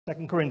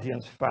2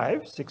 Corinthians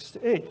 5, 6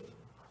 to 8.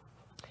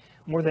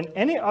 More than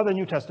any other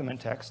New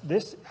Testament text,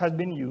 this has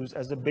been used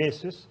as the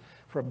basis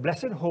for a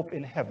blessed hope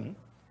in heaven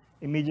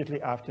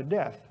immediately after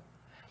death.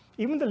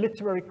 Even the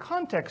literary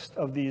context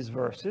of these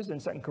verses in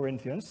 2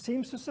 Corinthians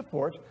seems to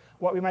support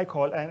what we might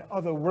call an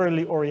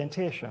otherworldly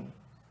orientation.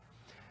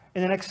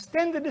 In an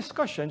extended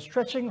discussion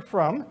stretching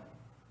from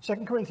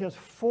 2 Corinthians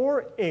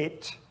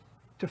 4:8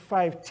 to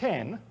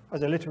 5:10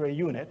 as a literary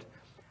unit,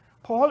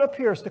 Paul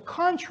appears to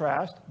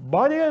contrast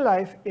bodily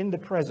life in the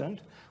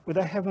present with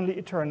a heavenly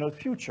eternal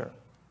future.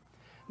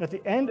 And at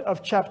the end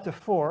of chapter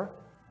 4,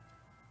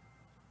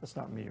 that's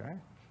not me, right?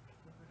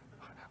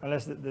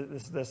 Unless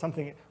there's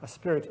something, a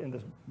spirit in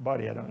this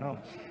body, I don't know.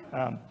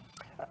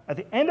 At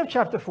the end of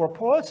chapter 4,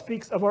 Paul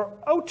speaks of our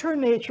outer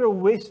nature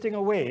wasting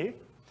away,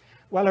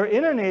 while our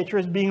inner nature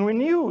is being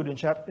renewed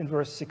in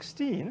verse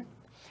 16.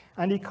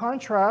 And he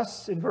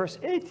contrasts in verse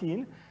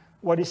 18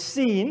 what is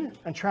seen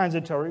and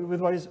transitory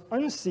with what is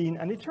unseen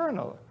and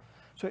eternal.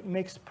 So it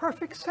makes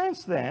perfect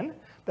sense then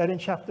that in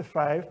chapter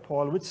 5,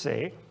 Paul would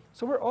say,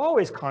 so we're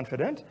always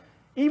confident,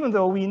 even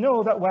though we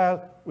know that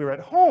while we're at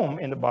home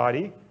in the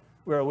body,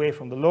 we're away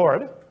from the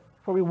Lord,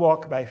 for we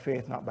walk by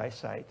faith, not by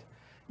sight.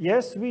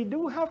 Yes, we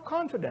do have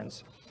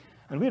confidence,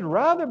 and we'd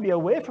rather be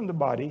away from the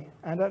body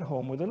and at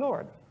home with the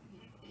Lord.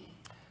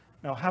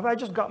 Now, have I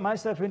just got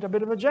myself into a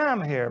bit of a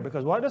jam here?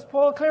 Because what does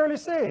Paul clearly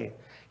say?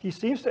 He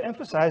seems to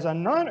emphasize a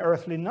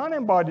non-earthly,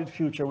 non-embodied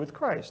future with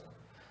Christ.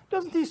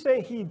 Doesn't he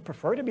say he'd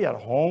prefer to be at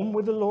home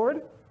with the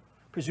Lord,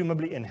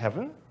 presumably in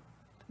heaven,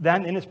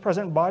 than in his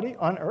present body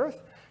on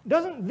earth?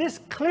 Doesn't this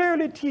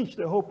clearly teach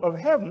the hope of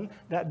heaven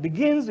that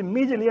begins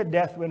immediately at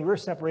death when we're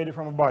separated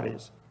from our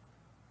bodies?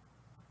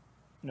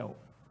 No.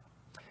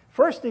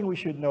 First thing we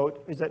should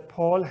note is that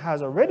Paul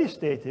has already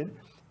stated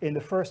in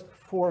the first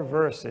 4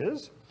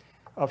 verses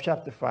of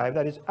chapter 5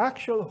 that his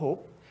actual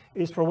hope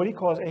is for what he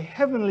calls a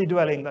heavenly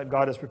dwelling that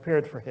God has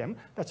prepared for him.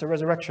 That's a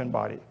resurrection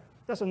body.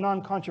 That's a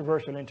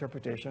non-controversial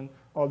interpretation.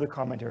 All the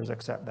commentators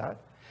accept that.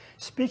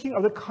 Speaking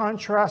of the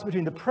contrast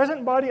between the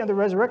present body and the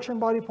resurrection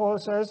body, Paul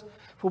says,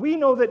 for we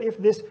know that if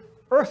this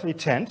earthly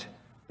tent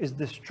is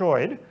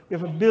destroyed, we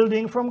have a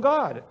building from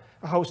God,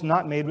 a house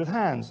not made with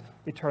hands,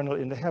 eternal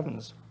in the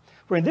heavens.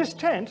 For in this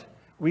tent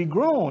we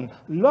groan,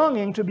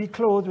 longing to be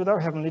clothed with our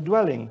heavenly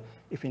dwelling.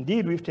 If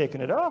indeed we've taken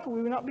it off,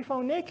 we will not be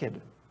found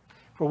naked.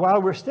 For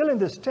while we're still in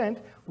this tent,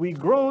 we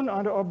groan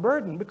under our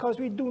burden, because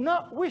we do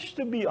not wish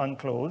to be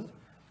unclothed,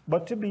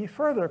 but to be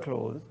further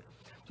clothed,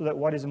 so that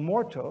what is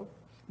mortal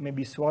may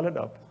be swallowed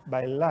up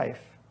by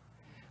life.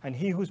 And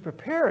he who's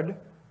prepared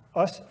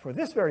us for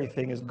this very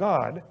thing is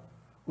God,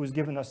 who's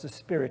given us the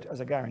Spirit as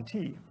a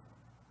guarantee.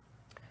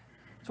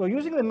 So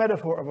using the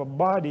metaphor of a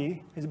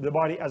body, the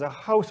body as a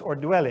house or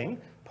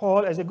dwelling,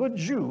 Paul, as a good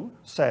Jew,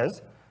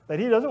 says that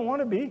he doesn't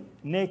want to be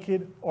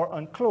naked or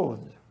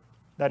unclothed,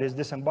 that is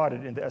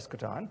disembodied in the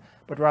eschaton,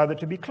 but rather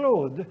to be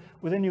clothed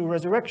with a new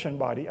resurrection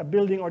body, a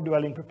building or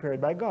dwelling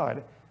prepared by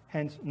God,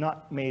 hence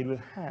not made with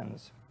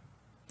hands.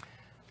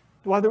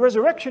 While the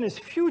resurrection is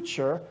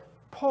future,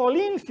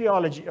 Pauline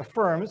theology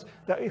affirms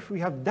that if we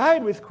have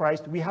died with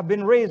Christ, we have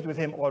been raised with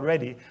him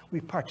already.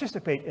 We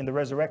participate in the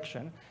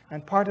resurrection.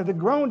 And part of the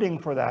grounding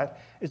for that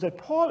is that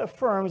Paul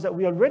affirms that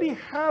we already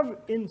have,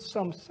 in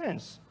some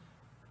sense,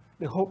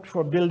 the hope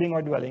for building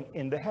or dwelling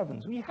in the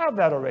heavens. We have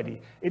that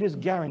already. It is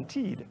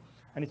guaranteed,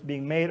 and it's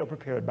being made or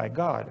prepared by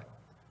God.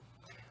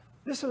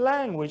 This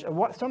language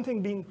of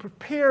something being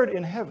prepared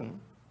in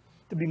heaven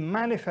to be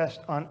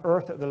manifest on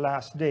earth at the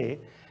last day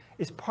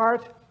is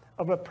part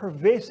of a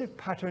pervasive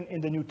pattern in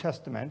the New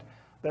Testament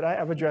that I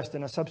have addressed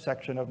in a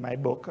subsection of my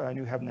book,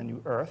 New Heaven and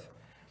New Earth.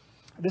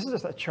 This is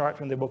just a chart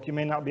from the book. You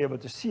may not be able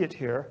to see it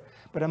here.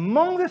 But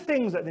among the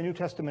things that the New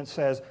Testament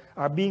says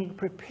are being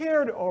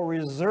prepared or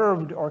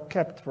reserved or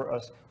kept for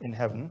us in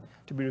heaven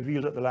to be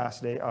revealed at the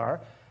last day are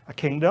a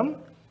kingdom,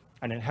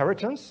 an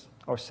inheritance,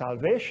 or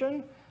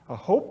salvation, a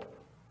hope,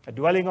 a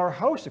dwelling or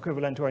house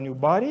equivalent to our new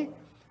body,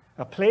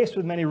 a place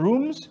with many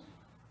rooms,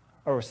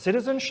 or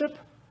citizenship,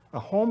 a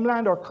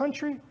homeland or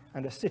country,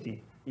 and a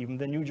city, even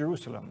the New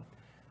Jerusalem.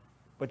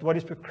 But what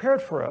is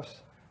prepared for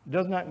us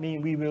does not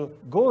mean we will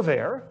go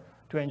there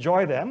to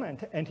enjoy them.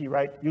 And N.T.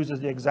 Wright uses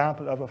the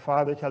example of a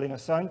father telling a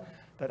son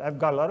that I've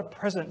got a lot of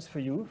presents for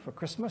you for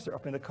Christmas. They're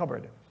up in the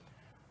cupboard.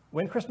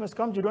 When Christmas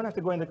comes, you don't have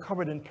to go in the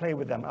cupboard and play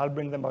with them. I'll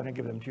bring them out and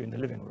give them to you in the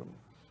living room.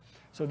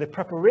 So the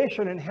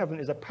preparation in heaven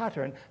is a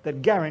pattern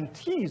that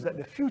guarantees that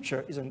the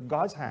future is in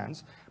God's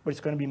hands, but it's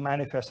going to be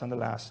manifest on the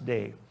last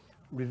day,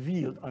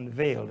 revealed,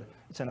 unveiled.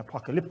 It's an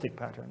apocalyptic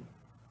pattern.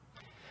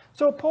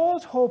 So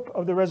Paul's hope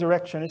of the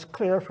resurrection is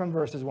clear from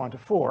verses 1 to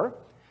 4.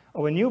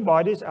 Our new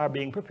bodies are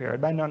being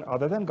prepared by none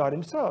other than God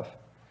himself.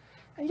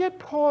 And yet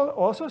Paul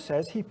also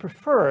says he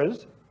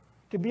prefers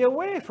to be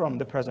away from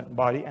the present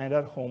body and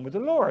at home with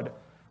the Lord,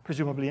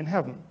 presumably in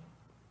heaven.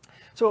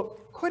 So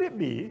could it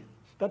be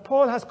that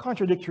Paul has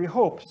contradictory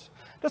hopes?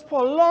 Does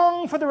Paul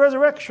long for the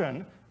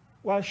resurrection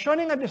while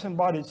shunning a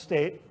disembodied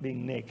state,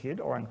 being naked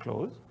or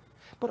unclothed,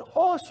 but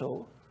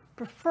also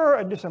prefer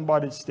a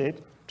disembodied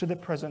state to the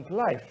present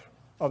life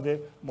of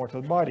the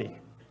mortal body?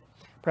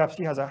 Perhaps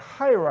he has a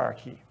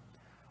hierarchy: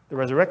 the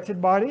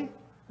resurrected body,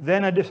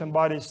 then a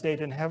disembodied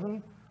state in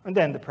heaven, and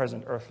then the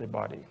present earthly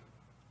body.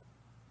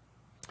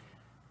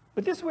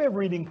 But this way of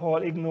reading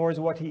Paul ignores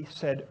what he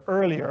said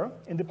earlier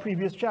in the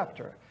previous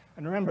chapter.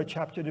 And remember,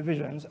 chapter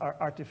divisions are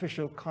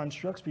artificial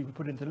constructs people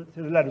put into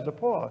the letters of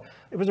Paul.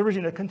 It was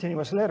originally a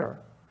continuous letter.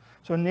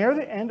 So near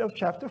the end of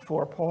chapter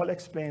 4, Paul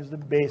explains the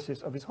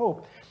basis of his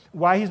hope,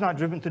 why he's not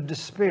driven to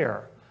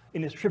despair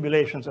in his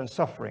tribulations and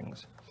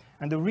sufferings.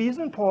 And the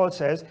reason Paul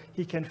says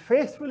he can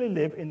faithfully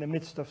live in the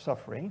midst of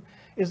suffering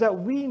is that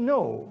we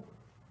know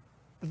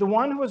that the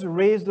one who has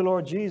raised the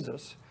Lord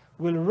Jesus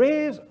will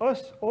raise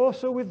us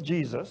also with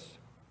Jesus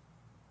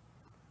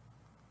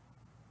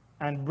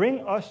and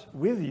bring us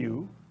with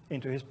you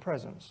into his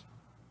presence.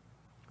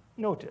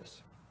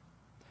 Notice,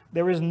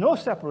 there is no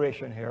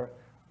separation here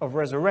of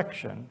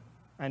resurrection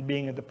and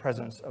being in the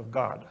presence of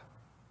God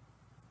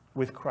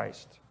with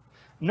Christ.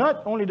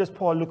 Not only does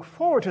Paul look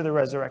forward to the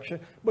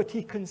resurrection, but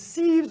he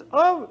conceives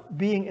of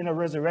being in a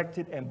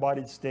resurrected,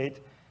 embodied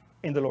state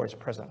in the Lord's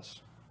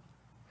presence.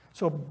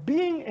 So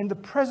being in the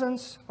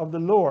presence of the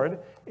Lord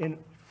in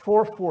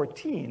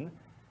 4:14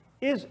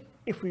 is,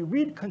 if we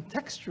read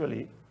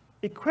contextually,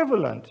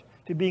 equivalent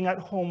to being at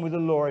home with the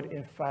Lord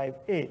in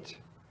 5:8.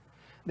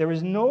 There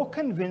is no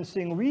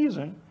convincing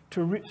reason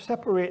to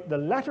separate the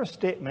latter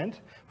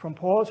statement from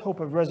Paul's hope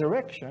of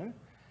resurrection,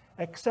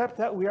 except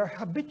that we are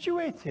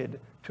habituated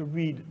to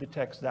read the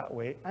text that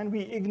way, and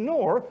we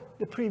ignore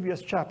the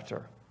previous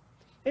chapter.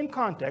 In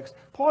context,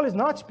 Paul is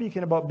not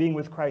speaking about being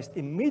with Christ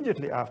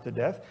immediately after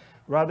death.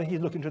 Rather,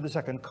 he's looking to the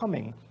second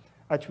coming,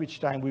 at which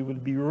time we will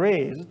be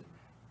raised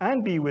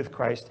and be with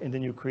Christ in the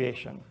new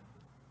creation.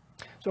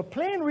 So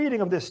plain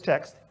reading of this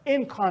text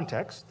in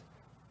context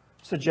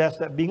suggests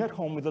that being at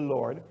home with the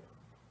Lord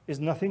is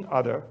nothing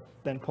other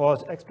than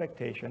Paul's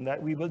expectation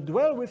that we will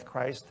dwell with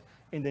Christ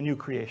in the new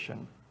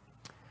creation.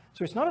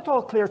 So it's not at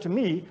all clear to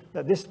me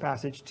that this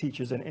passage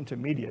teaches an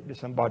intermediate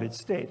disembodied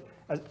state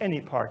as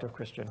any part of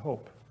Christian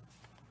hope.